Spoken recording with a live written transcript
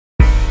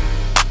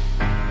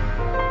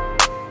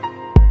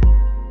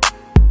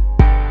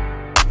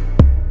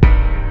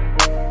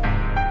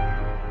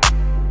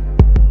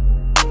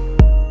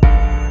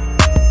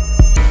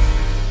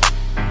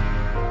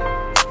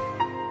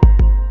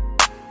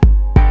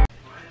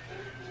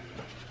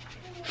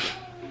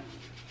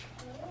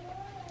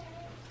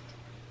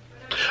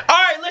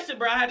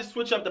bro, I had to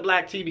switch up the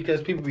black tee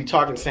because people be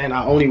talking saying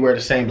I only wear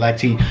the same black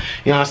tee. You know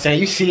what I'm saying?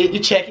 You see it, you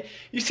check it.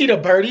 You see the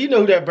birdie, you know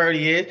who that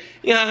birdie is.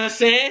 You know what I'm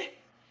saying?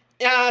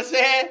 You know what I'm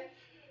saying?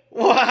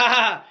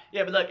 Wow.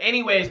 Yeah, but look,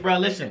 anyways, bro,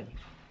 listen.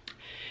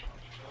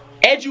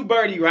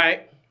 EduBirdie,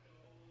 right?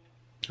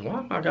 Why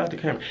am I got the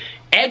camera?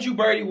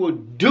 EduBirdie will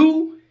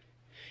do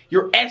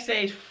your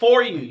essays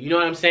for you. You know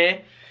what I'm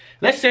saying?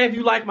 Let's say if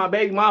you like my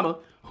baby mama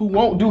who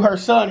won't do her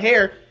son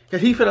hair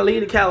because he finna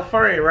leave to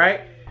California,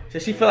 right? So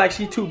she feel like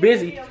she too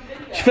busy.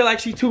 She feel like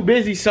she too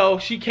busy, so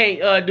she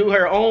can't do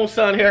her own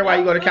son hair while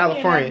you go to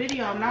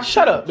California.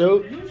 Shut up,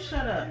 dude. You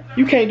shut up.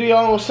 You can't do your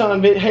own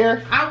son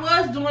hair. I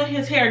was doing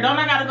his hair. Don't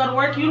I gotta go to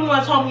work? You the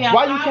one told me.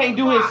 Why you can't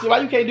do his? Why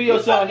you can't do your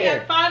son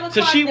hair?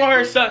 So she want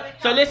her son.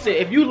 So listen,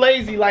 if you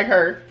lazy like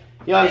her,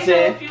 you know what I'm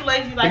saying? If you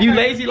lazy like her, if you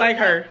lazy like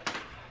her,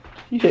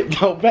 you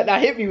don't bet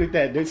not hit me with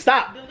that, dude.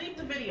 Stop. Delete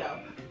the video.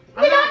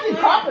 I can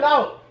crop it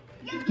out.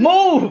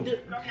 Move.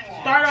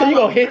 So you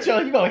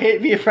gonna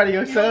hit me in front of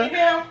your son?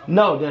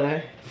 No,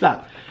 Dylan.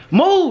 Stop.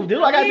 Move,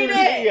 dude. I gotta do the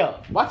video.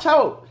 Watch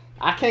out.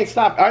 I can't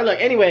stop. All right, look.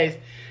 Anyways,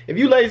 if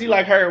you lazy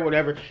like her or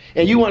whatever,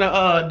 and you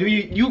wanna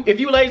if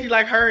you lazy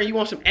like her and you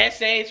want some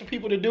essays for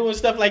people to do and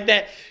stuff like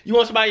that, you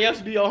want somebody else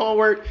to do your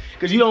homework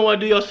because you don't want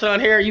to do your son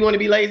hair, you want to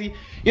be lazy.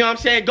 You know what I'm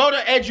saying? Go to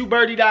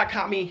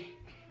edubirdie.com.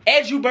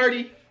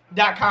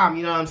 Edubirdie.com.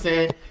 You know what I'm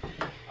saying?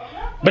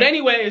 But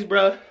anyways,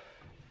 bro.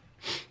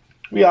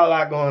 We got a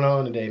lot going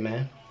on today,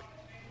 man.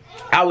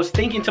 I was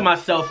thinking to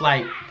myself,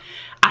 like,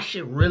 I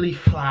should really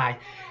fly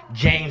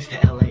James to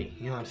LA.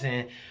 You know what I'm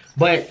saying?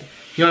 But,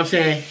 you know what I'm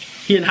saying?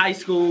 He in high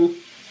school.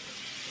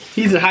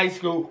 He's in high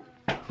school.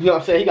 You know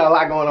what I'm saying? He got a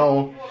lot going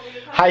on.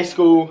 High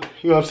school,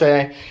 you know what I'm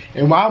saying?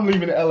 And while I'm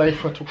leaving to LA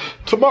for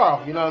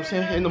tomorrow, you know what I'm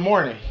saying? In the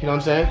morning, you know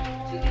what I'm saying?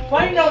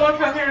 Why you don't want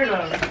your hair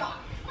done?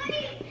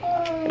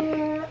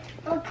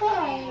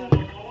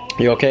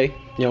 Okay. You okay?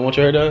 You don't want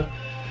your hair done?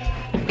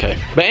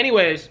 Okay. But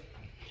anyways,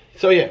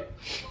 so yeah.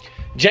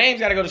 James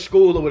gotta go to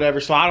school or whatever,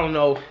 so I don't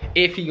know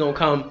if he gonna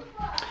come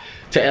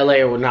to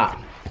LA or not.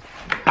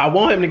 I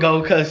want him to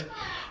go because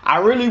I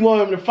really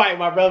want him to fight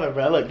my brother,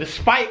 bro. Look,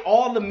 despite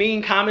all the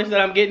mean comments that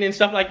I'm getting and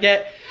stuff like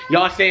that,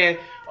 y'all saying,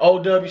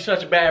 "Oh, Dub, you're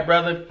such a bad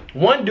brother."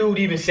 One dude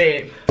even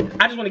said,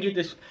 I just want to get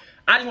this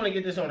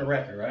on the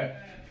record, right?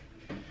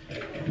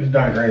 This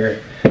dark right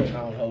here. I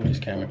don't hold this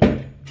camera.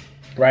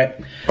 Right?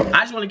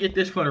 I just want to get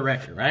this for the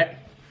record, right?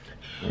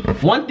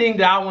 One thing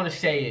that I want to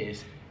say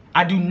is,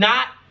 I do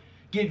not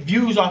get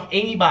views off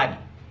anybody.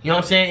 You know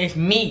what I'm saying? It's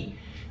me.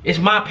 It's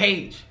my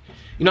page.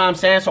 You know what I'm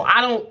saying? So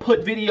I don't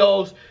put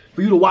videos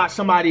for you to watch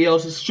somebody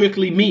else. It's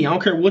strictly me. I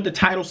don't care what the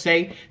title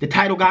say. The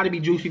title got to be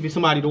juicy for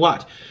somebody to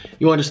watch.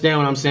 You understand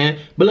what I'm saying?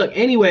 But look,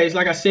 anyways,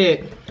 like I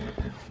said,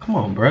 come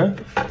on,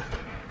 bruh.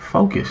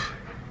 Focus.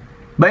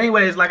 But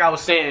anyways, like I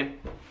was saying,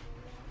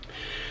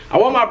 I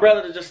want my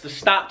brother to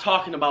stop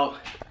talking about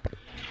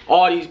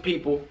all these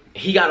people.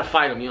 He got to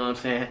fight them, you know what I'm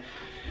saying?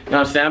 You know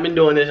what I'm saying? I've been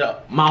doing this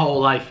my whole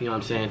life, you know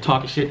what I'm saying?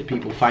 Talking shit to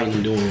people, fighting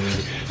and doing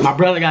whatever. My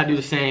brother got to do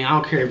the same. I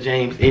don't care if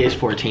James is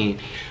 14.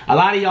 A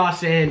lot of y'all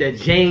saying that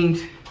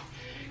James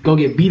gonna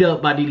get beat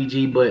up by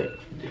DDG, but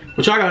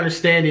what y'all gotta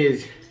understand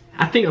is,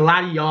 I think a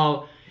lot of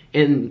y'all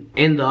in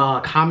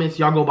the comments,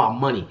 y'all go about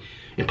money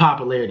and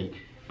popularity.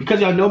 Because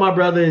y'all know my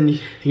brother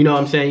and you know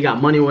what I'm saying, he got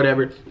money or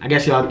whatever, I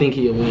guess y'all think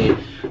he'll win.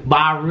 But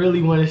I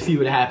really want to see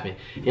what happened.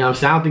 You know what I'm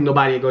saying? I don't think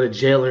nobody will go to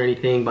jail or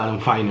anything by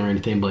them fighting or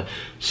anything. But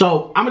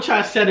so I'm gonna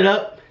try to set it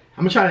up.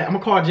 I'm gonna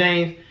call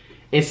James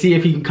and see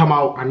if he can come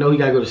out. I know he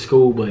gotta go to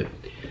school, but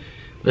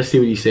let's see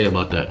what he said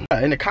about that.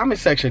 In the comment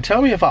section,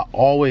 tell me if I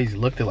always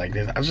looked it like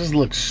this. I just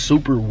look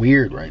super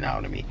weird right now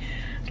to me.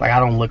 It's like I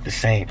don't look the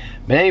same.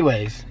 But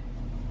anyways,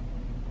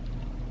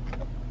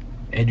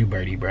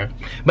 EduBirdie, bro.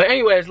 But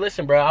anyways,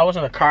 listen, bro. I was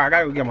in a car. I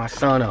gotta go get my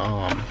son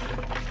a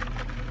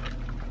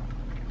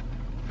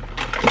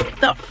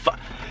the fuck?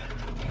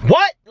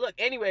 What? Look,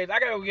 anyways, I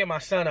gotta go get my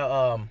son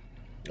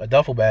a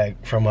duffel bag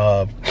from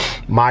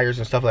Myers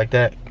and stuff like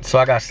that. So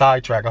I got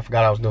sidetracked. I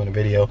forgot I was doing a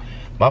video.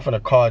 But I'm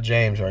finna call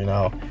James right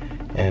now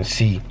and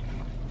see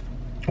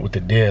what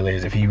the deal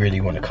is, if he really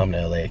want to come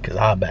to LA, because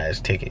I'll buy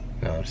his ticket.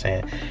 You know what I'm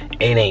saying?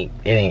 It ain't,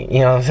 you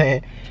know what I'm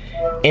saying?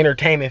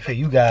 Entertainment for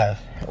you guys.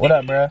 What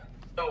up, bro?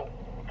 Oh,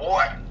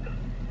 boy.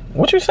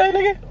 What you say,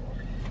 nigga?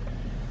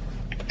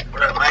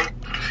 What up, man?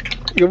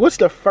 Yeah, what's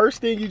the first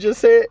thing you just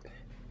said?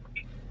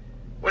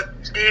 What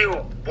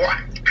deal, boy?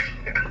 I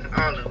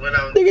don't know what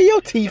I was. Nigga, your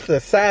teeth the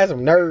size of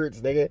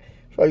nerds, nigga.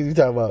 What are you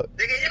talking about?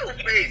 Nigga, your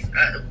face.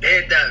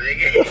 Bend up,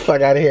 nigga. Get the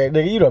fuck out of here,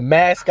 nigga. You the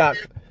mascot.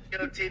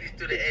 Your titties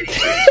to the Eddie.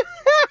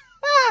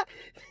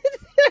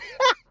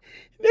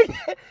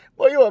 Nigga,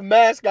 boy, you a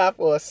mascot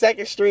for a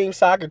second string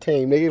soccer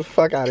team, nigga. Get the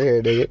fuck out of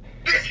here, nigga.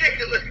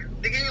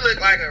 Nigga, you look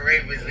like a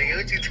rapist, nigga.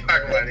 What you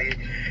talking about,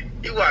 nigga?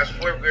 You watch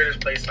 4th graders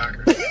play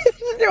soccer. Get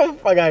the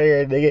fuck out of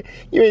here, nigga.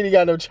 You ain't even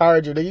got no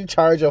charger, nigga. You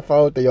charge your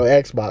phone through your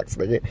Xbox,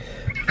 nigga.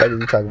 What are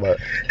you talking about?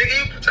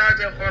 Nigga, you charge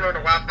your phone on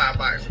the Wi-Fi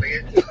box,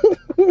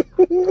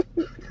 nigga.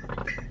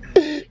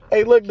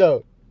 Hey, look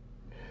though.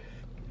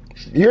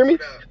 You hear me?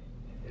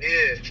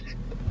 Yeah.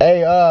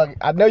 Hey,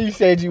 I know you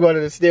said you wanted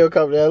to still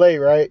come to LA,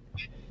 right?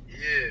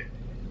 Yeah.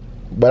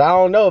 But I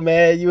don't know,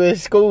 man. You in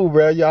school,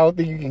 bro. You don't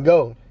think you can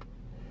go?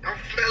 I'm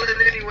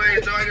failing anyway,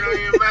 so it don't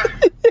even matter.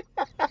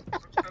 I'm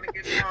trying to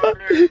get down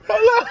there.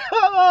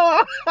 Hold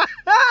on.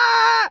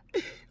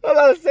 Hold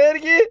on, say it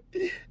again.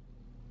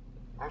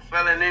 I'm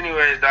failing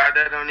anyways, dog.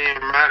 That don't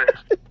even matter.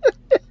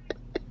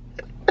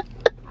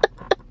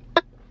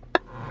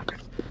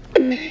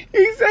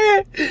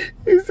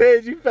 You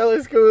said you fell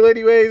in school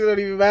anyways, it don't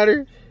even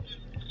matter.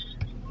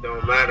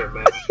 Don't matter,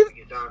 man. I'm trying to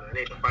get down there. I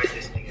need to fight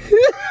this nigga.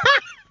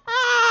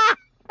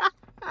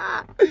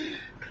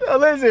 So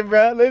listen,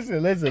 bro.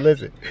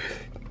 Listen.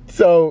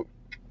 So,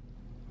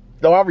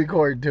 no, I'm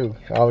recording too.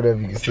 I don't know if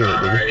you can see it,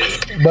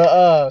 nigga. But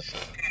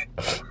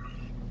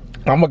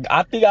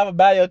I think I'm gonna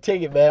buy your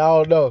ticket, man. I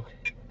don't know.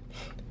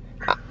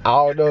 I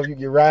don't know if you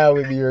can ride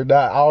with me or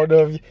not. I don't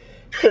know if you,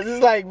 cause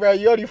it's like, bro,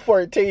 you only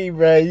 14,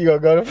 bro. You gonna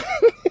go to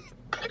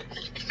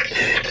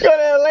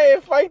LA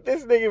and fight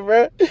this nigga,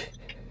 bro.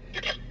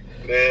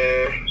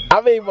 Man.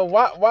 I mean, but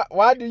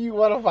why do you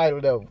want to fight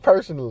him though,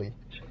 personally?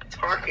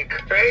 Talking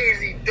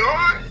crazy,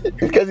 dog.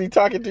 Because he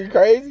talking too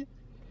crazy?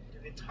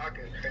 He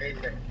talking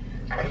crazy.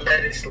 I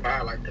let it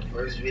slide like the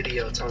first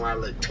video talking I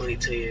look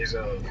 22 years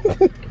old.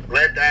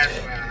 Let that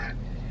slide.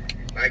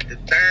 Like the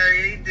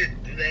third, he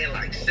did they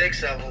like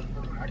 6 of them.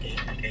 I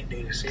can't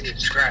do this. He need to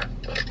scrap.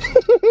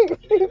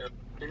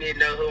 You need to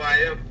know who I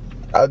am.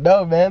 I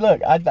know, man.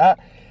 Look,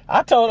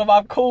 I told him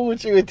I'm cool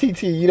with you and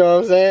TT. You know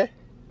what I'm saying?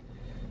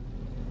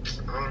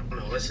 I don't know.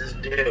 What's his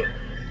deal?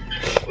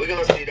 We're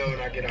gonna see though when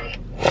I get out.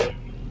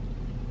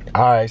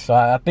 All right, so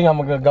I think I'm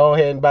gonna go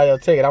ahead and buy your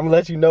ticket. I'm gonna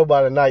let you know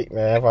by the night,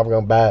 man, if I'm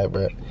gonna buy it,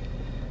 bro.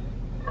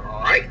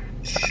 All right,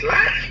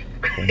 slide.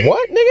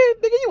 What,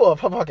 nigga? Nigga, you a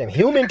fucking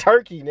human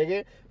turkey,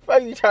 nigga.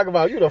 Fuck you talking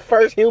about? You the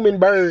first human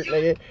bird,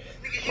 nigga.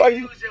 Fuck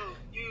you.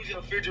 Use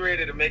your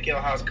refrigerator to make your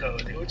house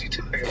cold. What you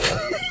talking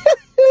about?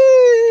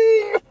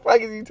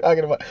 Fuck is you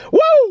talking about?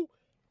 Woo!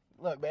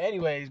 Look, man.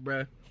 Anyways,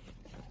 bro.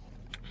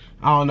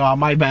 I don't know. I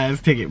might buy his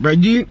ticket, bro.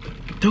 Dude,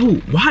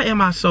 why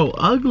am I so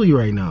ugly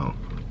right now?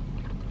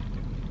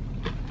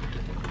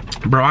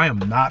 Bro, I am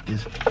not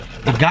this.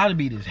 It gotta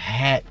be this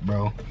hat,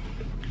 bro.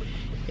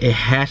 It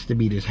has to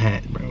be this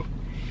hat, bro.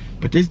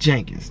 But this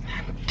jank is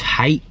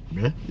tight,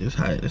 bro. This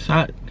hat is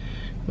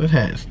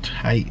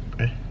tight,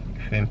 bro.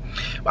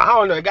 But I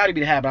don't know. It gotta be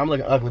the hat, but I'm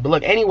looking ugly. But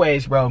look,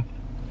 anyways, bro.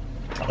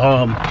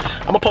 I'm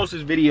gonna post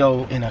this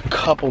video in a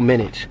couple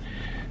minutes.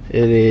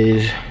 It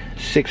is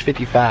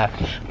 6:55.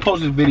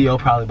 Post this video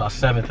probably about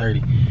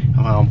 7:30.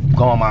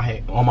 Go on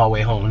my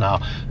way home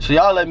now. So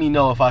y'all let me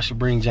know if I should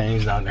bring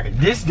James down there.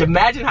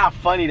 Imagine how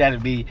funny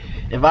that'd be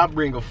if I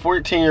bring a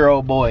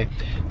 14-year-old boy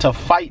to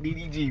fight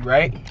DDG,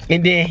 right?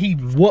 And then he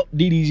whoop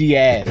DDG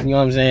ass. You know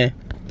what I'm saying?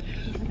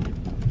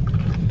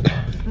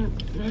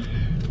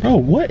 Bro,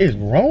 what is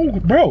wrong?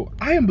 Bro,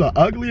 I am the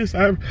ugliest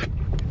I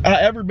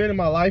ever been in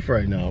my life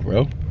right now,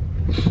 bro.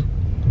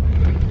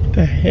 What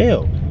the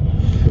hell?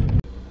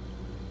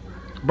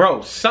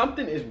 Bro,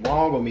 something is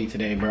wrong with me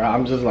today, bro.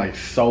 I'm just like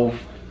so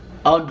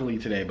ugly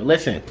today. But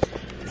listen,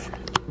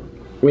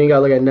 we ain't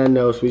gotta look at nothing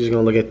else. We just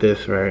gonna look at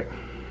this, right?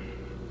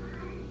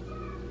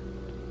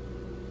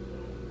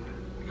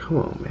 Come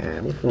on,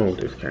 man. What's wrong with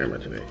this camera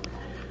today?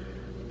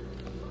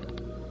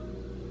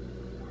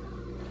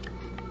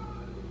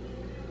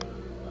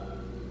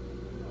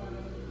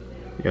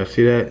 Y'all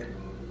see that?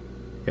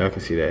 Y'all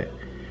can see that.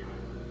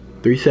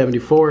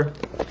 374.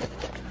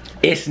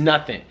 It's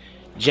nothing.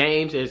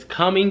 James is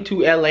coming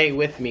to LA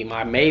with me.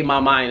 I made my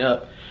mind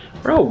up.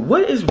 Bro,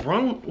 what is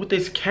wrong with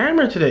this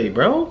camera today,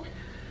 bro?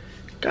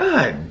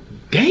 God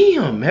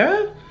damn,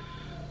 man.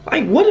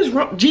 Like, what is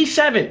wrong?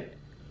 G7,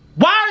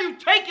 why are you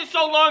taking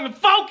so long to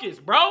focus,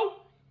 bro?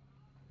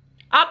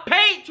 I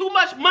paid too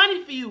much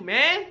money for you,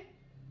 man.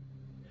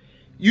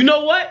 You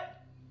know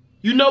what?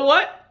 You know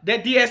what?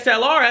 That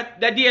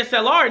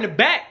DSLR in the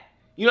back,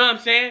 you know what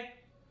I'm saying?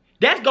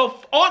 That's go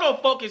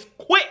autofocus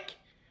quick.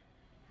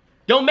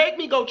 Don't make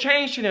me go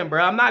change to them,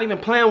 bro. I'm not even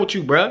playing with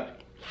you, bro.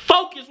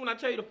 Focus when I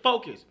tell you to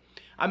focus.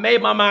 I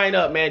made my mind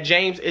up, man.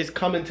 James is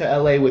coming to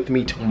LA with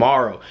me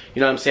tomorrow.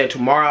 You know what I'm saying?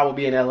 Tomorrow I will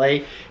be in LA. You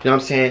know what I'm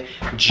saying?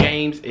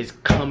 James is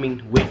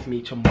coming with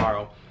me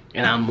tomorrow.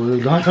 And I'm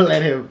gonna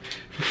let him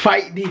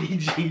fight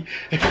DDG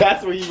if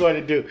that's what you want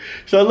to do.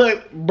 So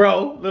look,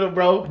 bro, little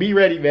bro, be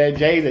ready, man.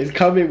 James is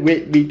coming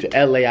with me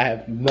to LA. I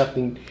have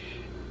nothing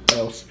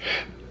else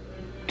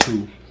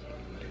to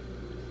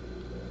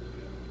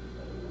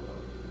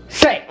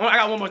say. Oh, I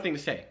got one more thing to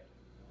say.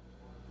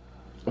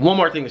 One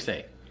more thing to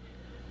say.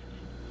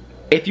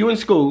 If you in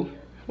school,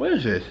 what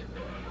is this?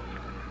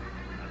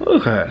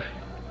 Okay.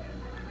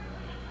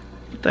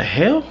 What the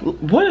hell?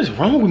 What is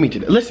wrong with me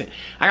today? Listen,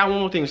 I got one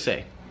more thing to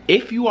say.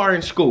 If you are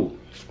in school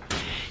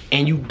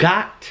and you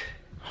got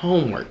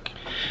homework,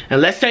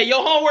 and let's say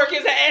your homework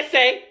is an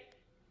essay,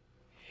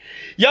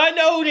 y'all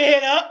know who to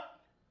hit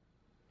up.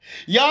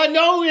 Y'all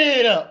know who to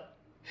hit up.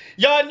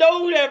 Y'all know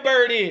who that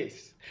bird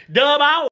is. Dub out.